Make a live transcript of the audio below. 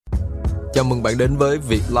Chào mừng bạn đến với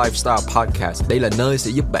Việt Lifestyle Podcast. Đây là nơi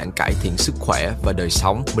sẽ giúp bạn cải thiện sức khỏe và đời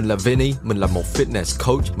sống. Mình là Vinny, mình là một fitness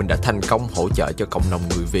coach. Mình đã thành công hỗ trợ cho cộng đồng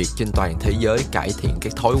người Việt trên toàn thế giới cải thiện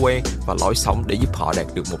các thói quen và lối sống để giúp họ đạt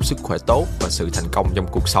được một sức khỏe tốt và sự thành công trong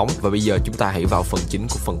cuộc sống. Và bây giờ chúng ta hãy vào phần chính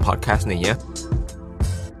của phần podcast này nhé.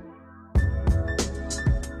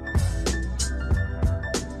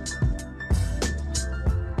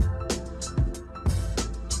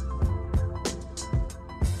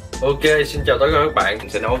 Ok, xin chào tất cả các bạn. Mình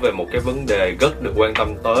sẽ nói về một cái vấn đề rất được quan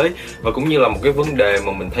tâm tới và cũng như là một cái vấn đề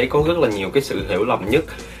mà mình thấy có rất là nhiều cái sự hiểu lầm nhất.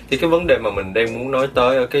 Thì cái vấn đề mà mình đang muốn nói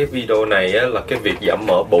tới ở cái video này á, là cái việc giảm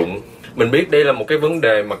mỡ bụng. Mình biết đây là một cái vấn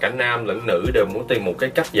đề mà cả nam lẫn nữ đều muốn tìm một cái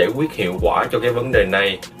cách giải quyết hiệu quả cho cái vấn đề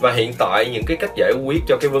này. Và hiện tại những cái cách giải quyết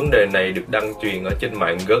cho cái vấn đề này được đăng truyền ở trên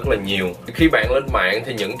mạng rất là nhiều. Khi bạn lên mạng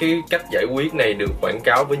thì những cái cách giải quyết này được quảng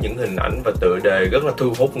cáo với những hình ảnh và tựa đề rất là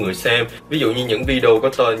thu hút người xem. Ví dụ như những video có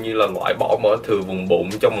tên như là loại bỏ mỡ thừa vùng bụng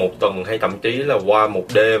trong 1 tuần, hay thậm chí là qua 1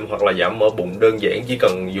 đêm, hoặc là giảm mỡ bụng đơn giản chỉ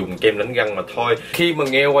cần dùng kem đánh răng mà thôi. Khi mà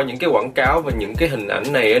nghe qua những cái quảng cáo và những cái hình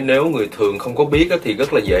ảnh này, nếu người thường không có biết thì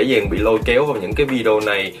rất là dễ dàng bị lôi kéo vào những cái video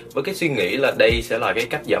này với cái suy nghĩ là đây sẽ là cái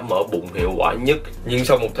cách giảm mỡ bụng hiệu quả nhất. Nhưng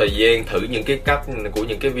sau một thời gian thử những cái cách của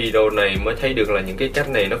những cái video này mới thấy được là những cái cách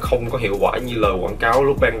này nó không có hiệu quả như lời quảng cáo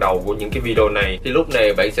lúc ban đầu của những cái video này. Thì lúc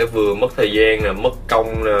này bạn sẽ vừa mất thời gian, mất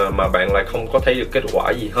công mà bạn lại không có thấy được kết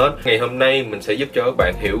quả gì hết. Ngày hôm nay mình sẽ giúp cho các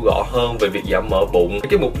bạn hiểu rõ hơn về việc giảm mỡ bụng.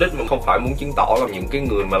 Cái mục đích mình không phải muốn chứng tỏ là những cái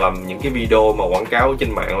người mà làm những cái video mà quảng cáo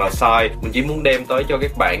trên mạng là sai. Mình chỉ muốn đem tới cho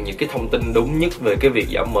các bạn những cái thông tin đúng nhất về cái việc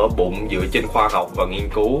giảm mỡ bụng dựa trên khoa học và nghiên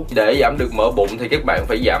cứu. Để giảm được mỡ bụng thì các bạn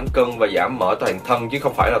phải giảm cân và giảm mỡ toàn thân, chứ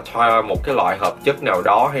không phải là thoa một cái loại hợp chất nào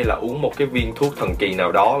đó hay là uống một cái viên thuốc thần kỳ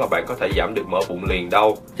nào đó là bạn có thể giảm được mỡ bụng liền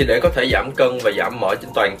đâu. Thì để có thể giảm cân và giảm mỡ trên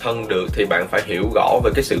toàn thân được thì bạn phải hiểu rõ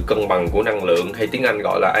về cái sự cân bằng của năng lượng, hay tiếng Anh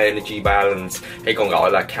gọi là energy balance, hay còn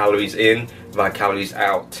gọi là calories in và calories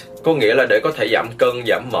out. Có nghĩa là để có thể giảm cân,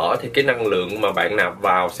 giảm mỡ thì cái năng lượng mà bạn nạp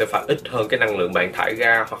vào sẽ phải ít hơn cái năng lượng bạn thải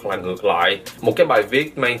ra, hoặc là ngược lại. Một cái bài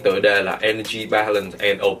viết mang tựa đề là Energy Balance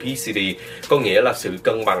and Obesity, có nghĩa là sự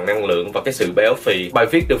cân bằng năng lượng và cái sự béo phì. Bài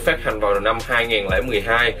viết được phát hành vào năm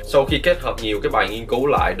 2012. Sau khi kết hợp nhiều cái bài nghiên cứu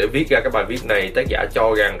lại để viết ra cái bài viết này, tác giả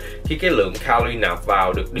cho rằng khi cái lượng calorie nạp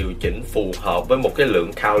vào được điều chỉnh phù hợp với một cái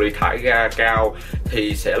lượng calorie thải ra cao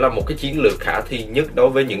thì sẽ là một cái chiến lược khả thi nhất đối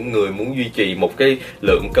với những người muốn duy trì một cái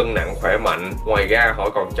lượng cân nặng khỏe mạnh. Ngoài ra họ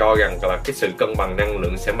còn cho rằng là cái sự cân bằng năng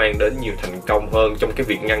lượng sẽ mang đến nhiều thành công hơn trong cái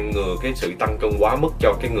việc ngăn ngừa cái sự tăng cân quá mức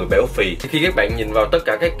cho cái người béo phì. Khi các bạn nhìn vào tất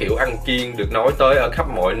cả các kiểu ăn kiêng được nói tới ở khắp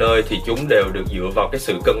mọi nơi thì chúng đều được dựa vào cái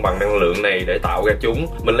sự cân bằng năng lượng này để tạo ra chúng.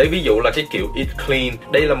 Mình lấy ví dụ là cái kiểu eat clean.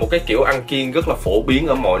 Đây là một cái kiểu ăn kiêng rất là phổ biến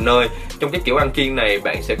ở mọi nơi. Trong cái kiểu ăn kiêng này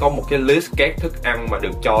bạn sẽ có một cái list các thức ăn mà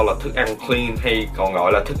được cho là thức ăn clean, hay còn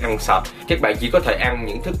gọi là thức ăn sạch. Các bạn chỉ có thể ăn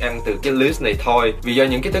những thức ăn từ cái list này thôi. Vì do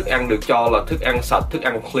những cái thức ăn được cho là thức ăn sạch, thức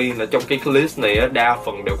ăn clean ở trong cái list này đa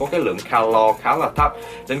phần đều có cái lượng calo khá là thấp,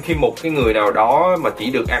 nên khi một cái người nào đó mà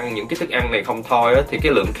chỉ được ăn những cái thức ăn này không thôi thì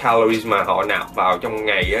cái lượng calories mà họ nạp vào trong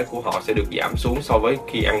ngày của họ sẽ được giảm xuống so với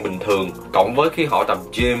khi ăn bình thường. Cộng với khi họ tập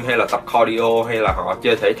gym hay là tập cardio hay là họ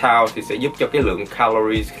chơi thể thao thì sẽ giúp cho cái lượng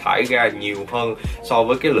calories thải ra nhiều hơn so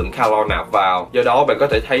với cái lượng calo nạp vào. Do đó bạn có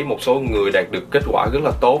thể thấy một số người đạt được kết quả rất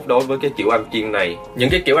là tốt đối với cái kiểu ăn kiêng này. Những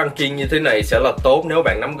cái kiểu ăn kiêng như thế này sẽ là tốt nếu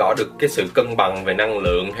bạn nắm rõ được cái sự cân bằng về năng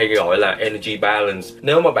lượng, hay gọi là energy balance.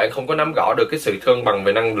 Nếu mà bạn không có nắm rõ được cái sự cân bằng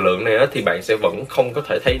về năng lượng này thì bạn sẽ vẫn không có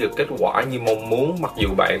thể thấy được kết quả như mong muốn, mặc dù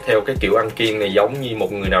bạn theo cái kiểu ăn kiêng này giống như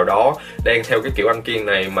một người nào đó đang theo cái kiểu ăn kiêng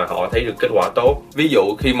này mà họ thấy được kết quả tốt. Ví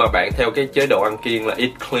dụ khi mà bạn theo cái chế độ ăn kiêng là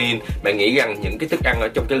eat clean, bạn nghĩ rằng những cái thức ăn ở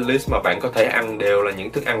trong cái list mà bạn có thể ăn đều là những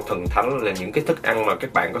thức ăn thần thánh, là những cái thức ăn mà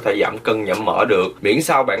các bạn có thể giảm cân giảm mỡ được. Miễn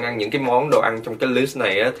sao bạn ăn những cái món đồ ăn trong cái list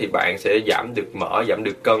này thì bạn sẽ giảm được mỡ, giảm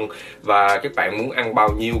được cân, và các bạn muốn ăn bao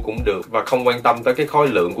nhiêu cũng được và không quan tâm tới cái khối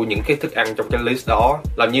lượng của những cái thức ăn trong cái list đó.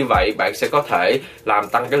 Làm như vậy bạn sẽ có thể làm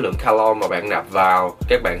tăng cái lượng calo mà bạn nạp vào,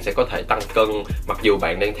 các bạn sẽ có thể tăng cân mặc dù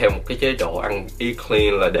bạn đang theo một cái chế độ ăn eat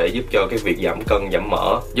clean là để giúp cho cái việc giảm cân giảm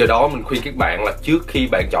mỡ. Do đó mình khuyên các bạn là trước khi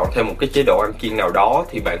bạn chọn theo một cái chế độ ăn kiêng nào đó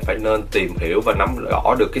thì bạn phải nên tìm hiểu và nắm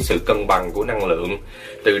rõ được cái sự cân bằng của năng lượng.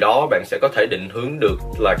 Từ đó bạn sẽ có thể định hướng được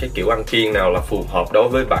là cái kiểu ăn kiêng nào là phù hợp đối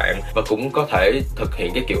với bạn, và cũng có thể thực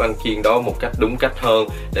hiện cái kiểu ăn kiêng đó một cách đúng cách hơn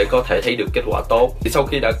để có thể thấy được kết quả tốt. Thì sau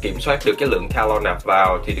khi đã kiểm soát được cái lượng calo nạp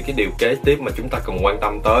vào thì cái điều kế tiếp mà chúng ta cần quan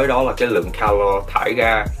tâm tới đó là cái lượng calo thải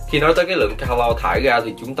ra. Khi nói tới cái lượng calo thải ra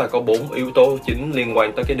thì chúng ta có 4 yếu tố chính liên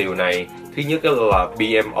quan tới cái điều này. Thứ nhất là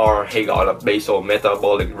BMR hay gọi là Basal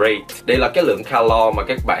Metabolic Rate. Đây là cái lượng calo mà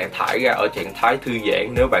các bạn thải ra ở trạng thái thư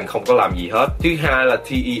giãn nếu bạn không có làm gì hết. Thứ hai là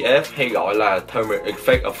TEF hay gọi là Thermic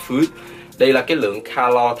Effect of Food. Đây là cái lượng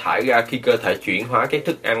calo thải ra khi cơ thể chuyển hóa cái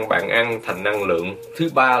thức ăn bạn ăn thành năng lượng. Thứ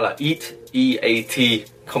ba là EAT,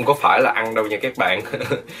 không có phải là ăn đâu nha các bạn.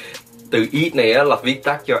 Từ EAT này là viết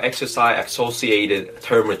tắt cho Exercise Associated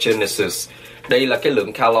Thermogenesis. Đây là cái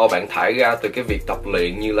lượng calo bạn thải ra từ cái việc tập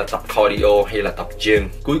luyện như là tập cardio hay là tập gym.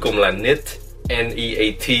 Cuối cùng là NEAT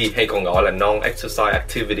hay còn gọi là Non-Exercise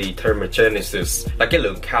Activity Thermogenesis, là cái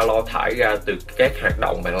lượng calo thải ra từ các hoạt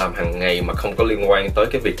động bạn làm hàng ngày mà không có liên quan tới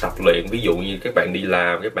cái việc tập luyện. Ví dụ như các bạn đi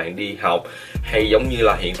làm, các bạn đi học, hay giống như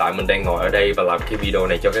là hiện tại mình đang ngồi ở đây và làm cái video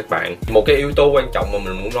này cho các bạn. Một cái yếu tố quan trọng mà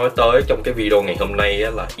mình muốn nói tới trong cái video ngày hôm nay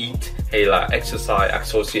là EAT hay là Exercise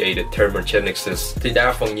Associated Thermogenesis. Thì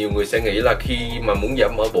đa phần nhiều người sẽ nghĩ là khi mà muốn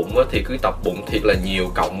giảm mỡ bụng thì cứ tập bụng thiệt là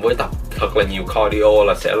nhiều cộng với tập thật là nhiều cardio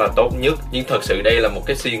là sẽ là tốt nhất. Nhưng thật sự đây là một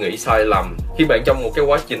cái suy nghĩ sai lầm. Khi bạn trong một cái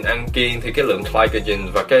quá trình ăn kiêng thì cái lượng glycogen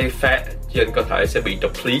và cái fat trên cơ thể sẽ bị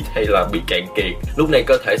deplete hay là bị cạn kiệt. Lúc này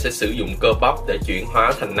cơ thể sẽ sử dụng cơ bắp để chuyển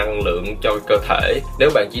hóa thành năng lượng cho cơ thể. Nếu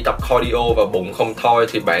bạn chỉ tập cardio và bụng không thôi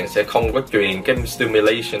thì bạn sẽ không có truyền cái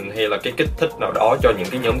stimulation hay là cái kích thích nào đó cho những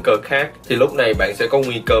cái nhóm cơ khác. Thì lúc này bạn sẽ có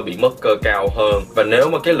nguy cơ bị mất cơ cao hơn. Và nếu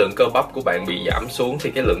mà cái lượng cơ bắp của bạn bị giảm xuống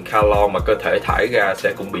thì cái lượng calo mà cơ thể thải ra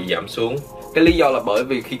sẽ cũng bị giảm xuống. Cái lý do là bởi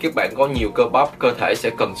vì khi các bạn có nhiều cơ bắp, cơ thể sẽ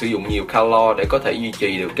cần sử dụng nhiều calo để có thể duy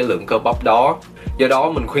trì được cái lượng cơ bắp đó. Do đó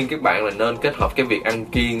mình khuyên các bạn là nên kết hợp cái việc ăn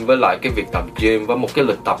kiêng với lại cái việc tập gym với một cái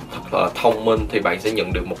lịch tập thật là thông minh thì bạn sẽ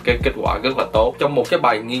nhận được một cái kết quả rất là tốt. Trong một cái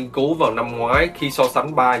bài nghiên cứu vào năm ngoái, khi so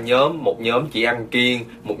sánh 3 nhóm, một nhóm chỉ ăn kiêng,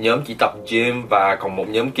 một nhóm chỉ tập gym và còn một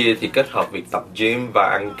nhóm kia thì kết hợp việc tập gym và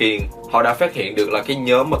ăn kiêng, họ đã phát hiện được là cái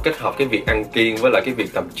nhóm mà kết hợp cái việc ăn kiêng với lại cái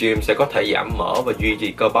việc tập gym sẽ có thể giảm mỡ và duy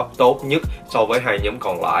trì cơ bắp tốt nhất so với hai nhóm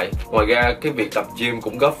còn lại. Ngoài ra cái việc tập gym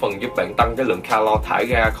cũng góp phần giúp bạn tăng cái lượng calo thải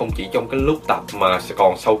ra không chỉ trong cái lúc tập mà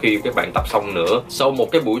còn sau khi các bạn tập xong nữa. Sau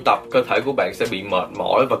một cái buổi tập, cơ thể của bạn sẽ bị mệt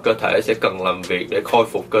mỏi và cơ thể sẽ cần làm việc để khôi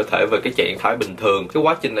phục cơ thể về cái trạng thái bình thường. Cái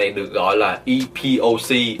quá trình này được gọi là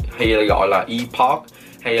EPOC hay là gọi là EPOC,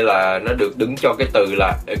 hay là nó được đứng cho cái từ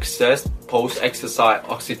là Excess Post-Exercise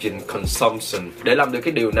Oxygen Consumption. Để làm được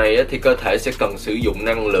cái điều này thì cơ thể sẽ cần sử dụng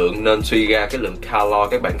năng lượng nên suy ra cái lượng calo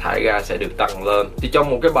các bạn thải ra sẽ được tăng lên. Thì trong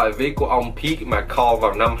một cái bài viết của ông Pete McCall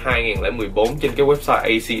vào năm 2014 trên cái website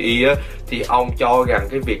ACE thì ông cho rằng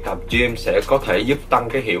cái việc tập gym sẽ có thể giúp tăng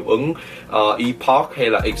cái hiệu ứng EPOC hay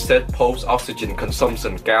là Excess Post-Oxygen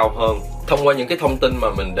Consumption cao hơn. Thông qua những cái thông tin mà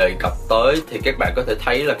mình đề cập tới thì các bạn có thể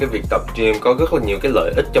thấy là cái việc tập gym có rất là nhiều cái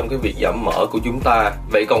lợi ích trong cái việc giảm mỡ của chúng ta.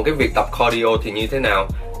 Vậy còn cái việc tập cardio thì như thế nào?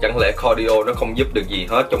 Chẳng lẽ cardio nó không giúp được gì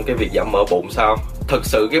hết trong cái việc giảm mỡ bụng sao? Thực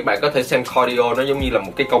sự các bạn có thể xem cardio nó giống như là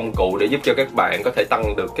một cái công cụ để giúp cho các bạn có thể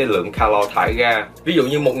tăng được cái lượng calo thải ra. Ví dụ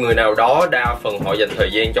như một người nào đó đa phần họ dành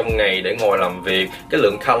thời gian trong ngày để ngồi làm việc, cái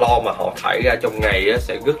lượng calo mà họ thải ra trong ngày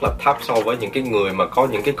sẽ rất là thấp so với những cái người mà có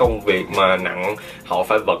những cái công việc mà nặng, họ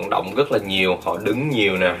phải vận động rất là nhiều, họ đứng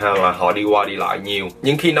nhiều nè, hay là họ đi qua đi lại nhiều.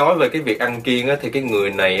 Nhưng khi nói về cái việc ăn kiêng thì cái người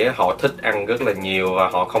này họ thích ăn rất là nhiều và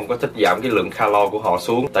họ không có thích giảm cái lượng calo của họ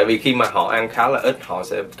xuống. Tại vì khi mà họ ăn khá là ít, họ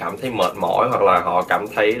sẽ cảm thấy mệt mỏi hoặc là họ cảm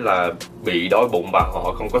thấy là bị đói bụng và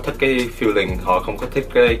họ không có thích cái feeling, họ không có thích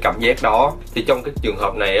cái cảm giác đó. Thì trong cái trường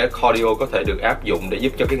hợp này cardio có thể được áp dụng để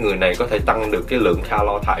giúp cho cái người này có thể tăng được cái lượng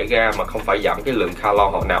calo thải ra mà không phải giảm cái lượng calo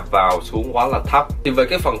họ nạp vào xuống quá là thấp. Thì về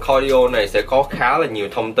cái phần cardio này sẽ có khá là nhiều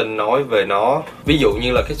thông tin nói về nó. Ví dụ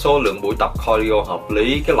như là cái số lượng buổi tập cardio hợp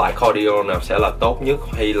lý, cái loại cardio nào sẽ là tốt nhất,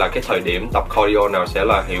 hay là cái thời điểm tập cardio nào sẽ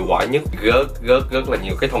là hiệu quả nhất. Rất là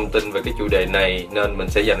nhiều cái thông tin về cái chủ đề này nên mình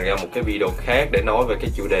sẽ dành ra một cái video khác để nói về cái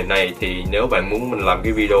chủ đề này. Thì nếu bạn muốn mình làm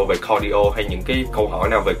cái video về cardio hay những cái câu hỏi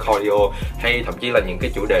nào về cardio hay thậm chí là những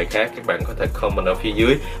cái chủ đề khác, các bạn có thể comment ở phía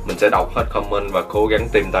dưới, mình sẽ đọc hết comment và cố gắng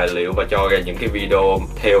tìm tài liệu và cho ra những cái video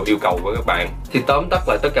theo yêu cầu của các bạn. Thì tóm tắt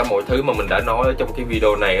lại tất cả mọi thứ mà mình đã nói ở trong cái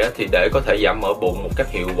video này thì để có thể giảm mỡ bụng một cách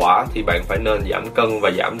hiệu quả thì bạn phải nên giảm cân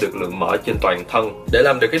và giảm được lượng mỡ trên toàn thân. Để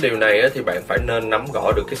làm được cái điều này thì bạn phải nên nắm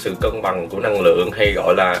rõ được cái sự cân bằng của năng lượng hay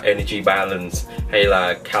gọi là energy balance hay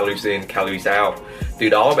là calories in, calories out. Từ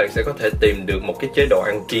đó bạn sẽ có thể tìm được một cái chế độ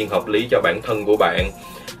ăn kiêng hợp lý cho bản thân của bạn.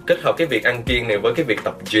 Kết hợp cái việc ăn kiêng này với cái việc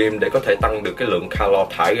tập gym để có thể tăng được cái lượng calo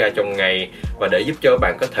thải ra trong ngày và để giúp cho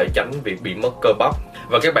bạn có thể tránh việc bị mất cơ bắp.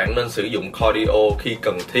 Và các bạn nên sử dụng cardio khi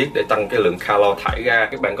cần thiết để tăng cái lượng calo thải ra.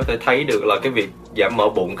 Các bạn có thể thấy được là cái việc giảm mỡ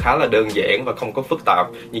bụng khá là đơn giản và không có phức tạp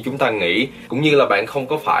như chúng ta nghĩ. Cũng như là bạn không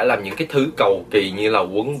có phải làm những cái thứ cầu kỳ như là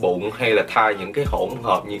quấn bụng hay là thay những cái hỗn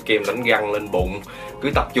hợp như kem đánh răng lên bụng. Cứ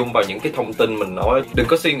tập trung vào những cái thông tin mình nói. Đừng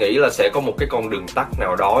có suy nghĩ là sẽ có một cái con đường tắt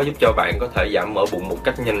nào đó giúp cho bạn có thể giảm mỡ bụng một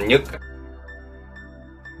cách nhanh nhất.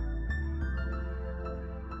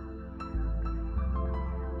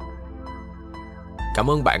 Cảm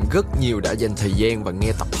ơn bạn rất nhiều đã dành thời gian và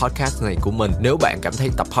nghe tập podcast này của mình. Nếu bạn cảm thấy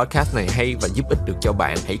tập podcast này hay và giúp ích được cho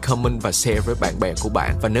bạn, hãy comment và share với bạn bè của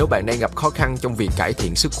bạn. Và nếu bạn đang gặp khó khăn trong việc cải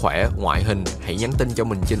thiện sức khỏe, ngoại hình, hãy nhắn tin cho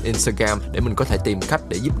mình trên Instagram để mình có thể tìm cách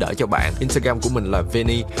để giúp đỡ cho bạn. Instagram của mình là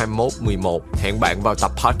Vinny2111. Hẹn bạn vào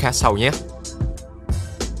tập podcast sau nhé.